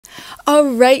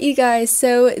Alright, you guys,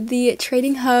 so the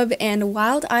Trading Hub and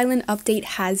Wild Island update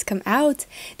has come out.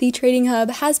 The Trading Hub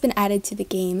has been added to the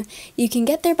game. You can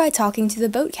get there by talking to the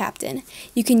boat captain.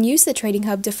 You can use the Trading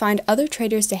Hub to find other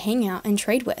traders to hang out and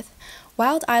trade with.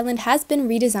 Wild Island has been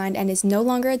redesigned and is no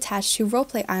longer attached to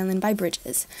Roleplay Island by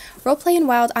bridges. Roleplay and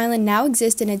Wild Island now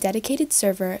exist in a dedicated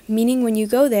server, meaning when you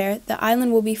go there, the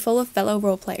island will be full of fellow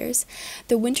roleplayers.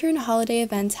 The winter and holiday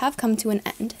events have come to an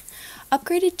end.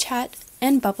 Upgraded chat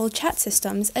and bubble chat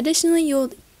systems. Additionally, you'll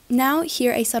now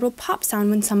hear a subtle pop sound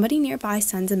when somebody nearby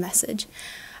sends a message.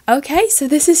 Okay, so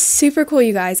this is super cool,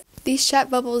 you guys. These chat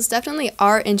bubbles definitely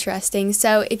are interesting.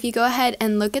 So if you go ahead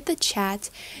and look at the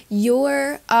chat,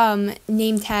 your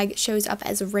name tag shows up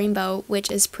as a rainbow, which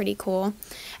is pretty cool.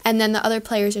 And then the other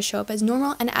players just show up as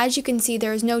normal. And as you can see,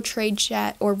 there is no trade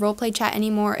chat or roleplay chat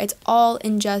anymore. It's all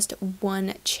in just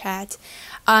one chat.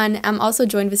 And I'm also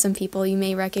joined with some people. You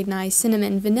may recognize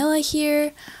Cinnamon Vanilla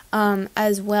here,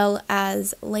 as well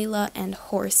as Layla and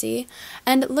Horsey.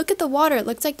 And look at the water. It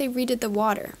looks like they redid the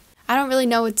water. I don't really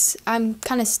know. I'm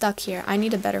kind of stuck here. I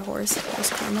need a better horse.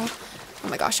 There's Carmel. Oh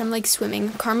my gosh, I'm like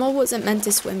swimming. Carmel wasn't meant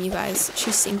to swim, you guys.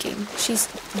 She's sinking. She's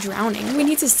drowning. We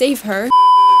need to save her.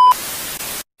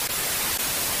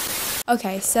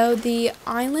 Okay, so the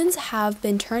islands have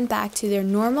been turned back to their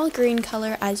normal green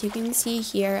color, as you can see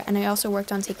here, and I also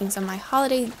worked on taking some of my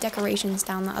holiday decorations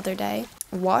down the other day.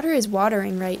 Water is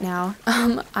watering right now.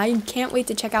 I can't wait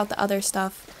to check out the other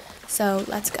stuff, so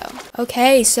let's go.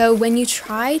 Okay, so when you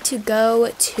try to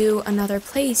go to another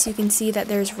place, you can see that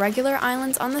there's regular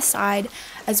islands on the side,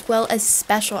 as well as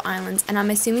special islands, and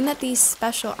I'm assuming that these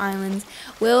special islands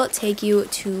will take you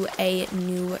to a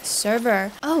new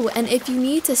server. Oh, and if you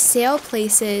need to sail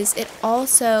places, it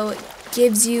also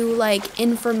gives you like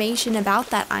information about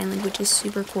that island, which is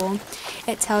super cool.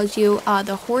 It tells you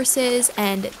the horses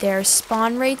and their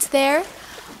spawn rates there,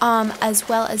 as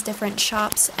well as different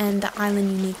shops and the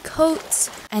island unique coats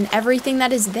and everything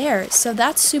that is there. So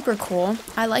that's super cool.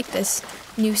 I like this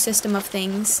new system of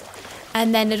things.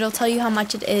 And then it'll tell you how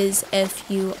much it is if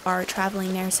you are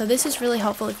traveling there. So this is really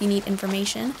helpful if you need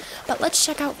information. But let's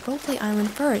check out Roleplay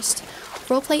Island first.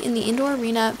 Roleplay in the indoor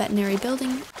arena, veterinary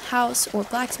building, house, or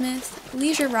blacksmith,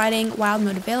 leisure riding, wild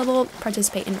mode available,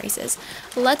 participate in races.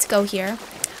 Let's go here.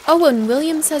 Oh, and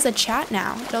William says a chat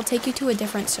now. It'll take you to a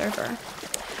different server.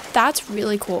 That's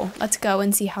really cool. Let's go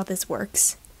and see how this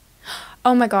works.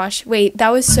 Oh my gosh, wait, that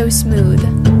was so smooth.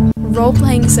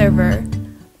 Role-playing server.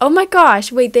 Oh my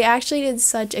gosh, wait, they actually did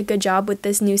such a good job with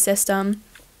this new system.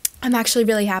 I'm actually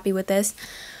really happy with this.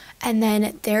 And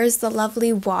then there's the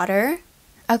lovely water.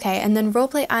 Okay, and then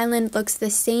Roleplay Island looks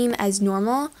the same as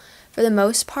normal for the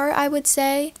most part, I would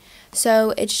say.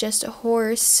 So it's just a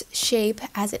horse shape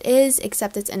as it is,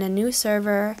 except it's in a new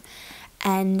server.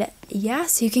 And yeah,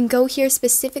 so you can go here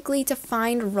specifically to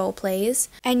find role plays.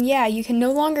 And yeah, you can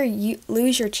no longer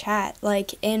lose your chat.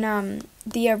 Like in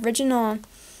the original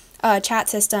chat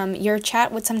system, your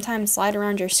chat would sometimes slide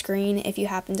around your screen if you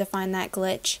happen to find that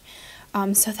glitch.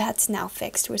 So that's now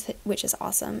fixed, which is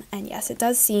awesome. And yes, it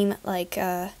does seem like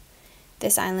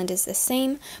this island is the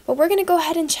same. But we're going to go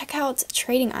ahead and check out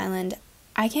Trading Island.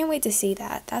 I can't wait to see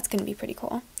that. That's going to be pretty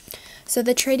cool. So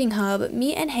the Trading Hub,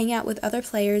 meet and hang out with other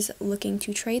players looking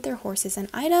to trade their horses and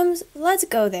items. Let's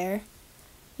go there.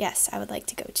 Yes, I would like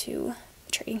to go to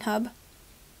the Trading Hub.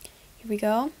 Here we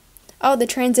go. Oh, the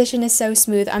transition is so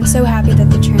smooth. I'm so happy that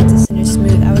the transition is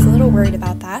smooth. I was a little worried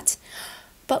about that.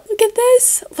 But look at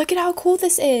this. Look at how cool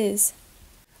this is.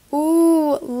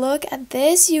 Ooh, look at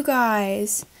this, you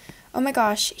guys. Oh my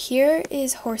gosh, here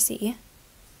is Horsey.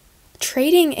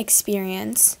 Trading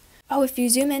experience. Oh, if you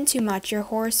zoom in too much, your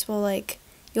horse will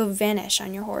you'll vanish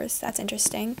on your horse. That's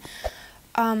interesting.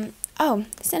 Oh,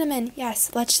 Cinnamon,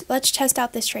 yes, let's test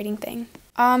out this trading thing.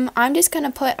 I'm just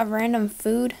gonna put a random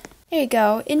food. There you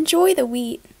go. Enjoy the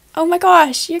wheat. Oh my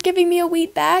gosh, you're giving me a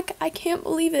wheat back? I can't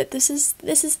believe it. This is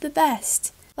the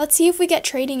best. Let's see if we get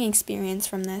trading experience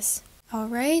from this. All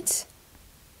right.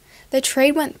 The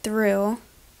trade went through.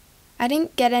 I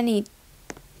didn't get any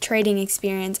trading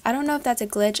experience. I don't know if that's a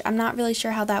glitch. I'm not really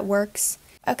sure how that works.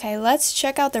 Okay, let's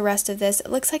check out the rest of this. It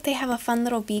looks like they have a fun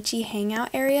little beachy hangout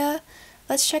area.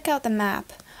 Let's check out the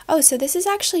map. Oh, so this is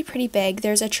actually pretty big.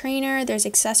 There's a trainer, there's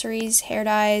accessories, hair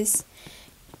dyes,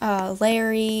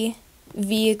 Larry,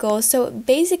 vehicles. So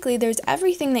basically there's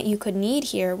everything that you could need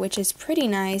here, which is pretty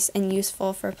nice and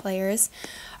useful for players.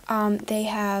 They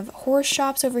have horse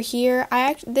shops over here.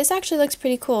 This actually looks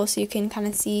pretty cool, so you can kind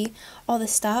of see all the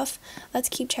stuff. Let's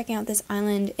keep checking out this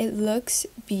island. It looks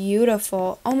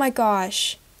beautiful. Oh my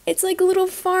gosh. It's like little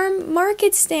farm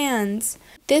market stands.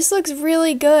 This looks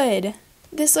really good.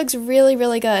 This looks really,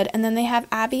 really good. And then they have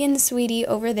Abby and Sweetie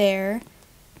over there.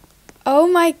 Oh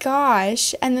my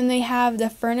gosh. And then they have the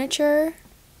furniture.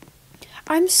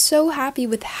 I'm so happy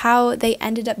with how they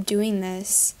ended up doing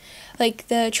this. Like,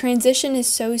 the transition is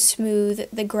so smooth.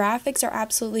 The graphics are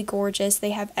absolutely gorgeous.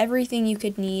 They have everything you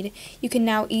could need. You can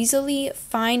now easily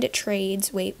find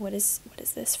trades. Wait, what is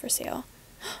this for sale?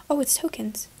 Oh, it's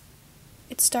tokens.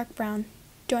 It's dark brown.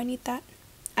 Do I need that?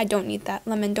 I don't need that.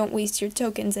 Lemon, don't waste your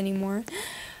tokens anymore.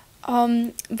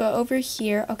 But over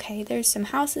here, okay, there's some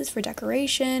houses for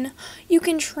decoration. You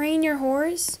can train your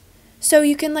horse. So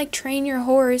you can, like, train your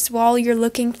horse while you're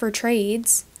looking for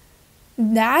trades.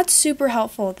 That's super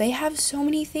helpful. They have so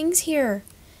many things here.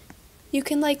 You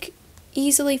can, like,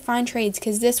 easily find trades,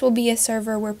 because this will be a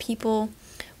server where people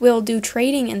will do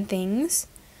trading and things.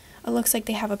 It looks like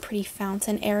they have a pretty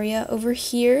fountain area over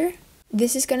here.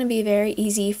 This is going to be very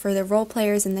easy for the role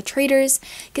players and the traders,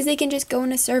 because they can just go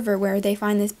in a server where they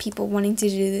find these people wanting to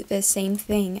do the same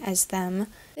thing as them.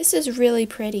 This is really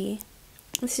pretty.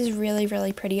 This is really,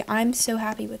 really pretty. I'm so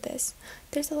happy with this.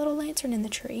 There's a little lantern in the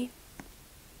tree.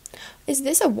 Is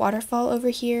this a waterfall over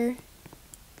here?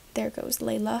 There goes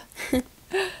Layla.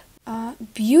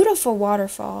 Beautiful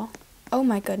waterfall. Oh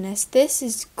my goodness. This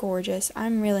is gorgeous.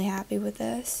 I'm really happy with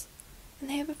this. And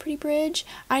they have a pretty bridge.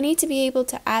 I need to be able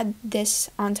to add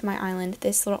this onto my island,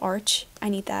 this little arch. I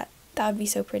need that. That would be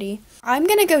so pretty. I'm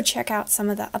gonna go check out some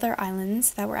of the other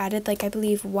islands that were added, like I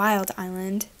believe Wild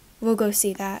Island. We'll go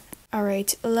see that.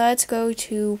 Alright, let's go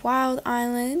to Wild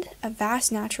Island, a vast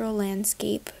natural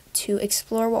landscape to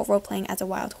explore while role-playing as a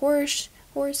wild horse.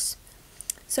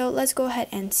 So let's go ahead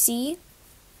and see.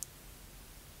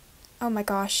 Oh my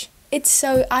gosh. It's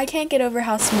so, I can't get over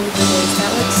how smooth it is.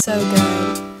 That looks so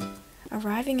good.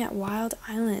 Arriving at Wild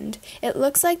Island. It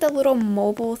looks like the little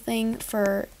mobile thing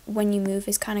for when you move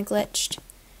is kind of glitched,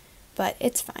 but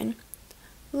it's fine.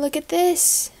 Look at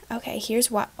this. Okay, here's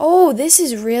what. Oh, this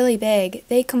is really big.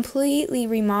 They completely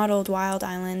remodeled Wild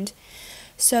Island.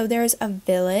 So there's a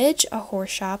village, a horse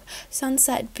shop,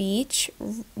 Sunset Beach,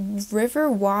 River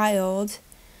Wild,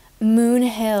 Moon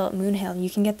Hill. Moon Hill. You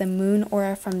can get the moon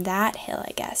aura from that hill,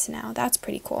 I guess, now. That's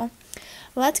pretty cool.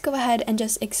 Let's go ahead and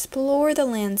just explore the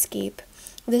landscape.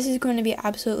 This is going to be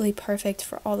absolutely perfect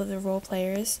for all of the role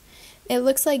players. It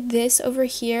looks like this over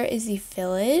here is the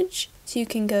village. So you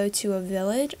can go to a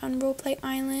village on Roleplay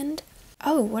Island.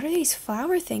 Oh, what are these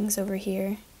flower things over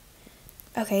here?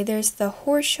 Okay, there's the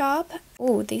horse shop.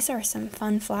 Oh, these are some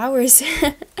fun flowers.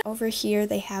 Over here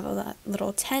they have a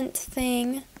little tent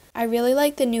thing. I really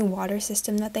like the new water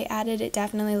system that they added. It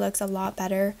definitely looks a lot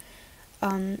better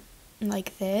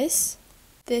like this.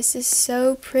 This is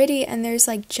so pretty, and there's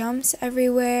like jumps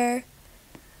everywhere.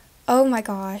 Oh my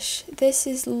gosh, this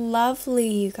is lovely,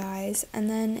 you guys. And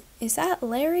then, is that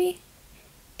Larry?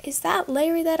 Is that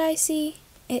Larry that I see?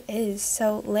 It is.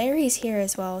 So Larry's here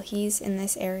as well. He's in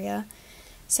this area.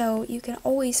 So you can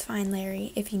always find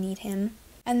Larry if you need him.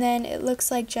 And then it looks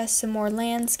like just some more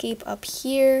landscape up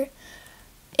here.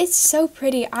 It's so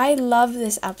pretty. I love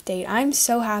this update. I'm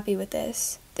so happy with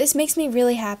this. This makes me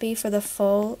really happy for the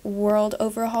full world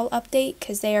overhaul update,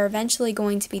 because they are eventually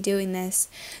going to be doing this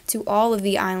to all of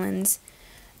the islands.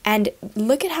 And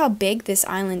look at how big this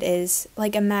island is.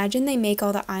 Like, imagine they make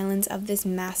all the islands of this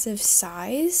massive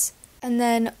size. And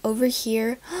then over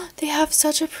here, they have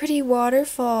such a pretty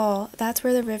waterfall. That's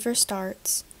where the river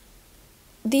starts.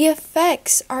 The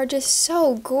effects are just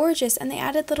so gorgeous, and they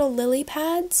added little lily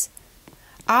pads.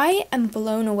 I am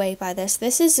blown away by this.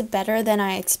 This is better than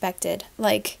I expected.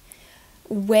 Like,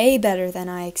 way better than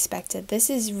I expected. This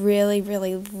is really,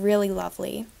 really, really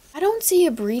lovely. I don't see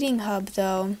a breeding hub,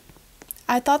 though.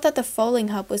 I thought that the foaling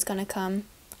hub was gonna come.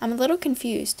 I'm a little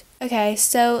confused. Okay,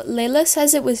 so Layla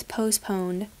says it was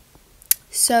postponed.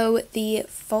 So the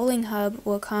foaling hub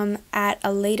will come at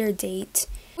a later date,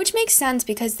 which makes sense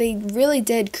because they really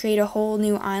did create a whole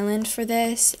new island for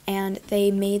this, and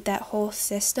they made that whole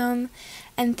system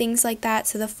and things like that.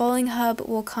 So the foaling hub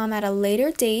will come at a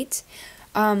later date,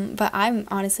 but I'm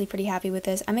honestly pretty happy with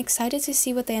this. I'm excited to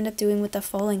see what they end up doing with the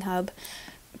foaling hub.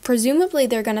 Presumably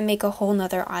they're going to make a whole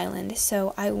nother island,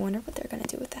 so I wonder what they're going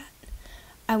to do with that.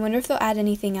 I wonder if they'll add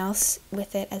anything else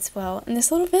with it as well. And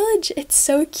this little village, it's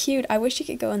so cute. I wish you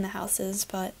could go in the houses,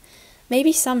 but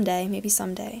maybe someday, maybe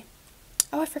someday.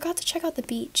 Oh, I forgot to check out the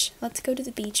beach. Let's go to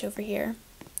the beach over here.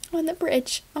 Oh, and the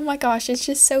bridge. Oh my gosh, it's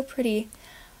just so pretty.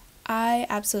 I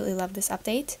absolutely love this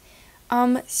update.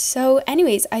 So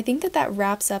anyways, I think that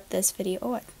wraps up this video.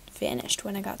 Oh, I vanished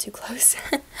when I got too close.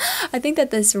 I think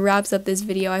that this wraps up this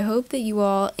video. I hope that you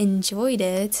all enjoyed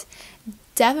it.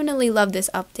 Definitely love this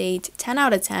update. 10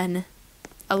 out of 10.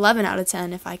 11 out of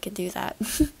 10 if I could do that.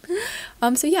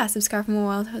 So yeah, subscribe for more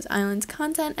Wild Host Islands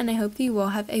content, and I hope you all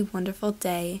have a wonderful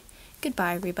day.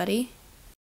 Goodbye, everybody.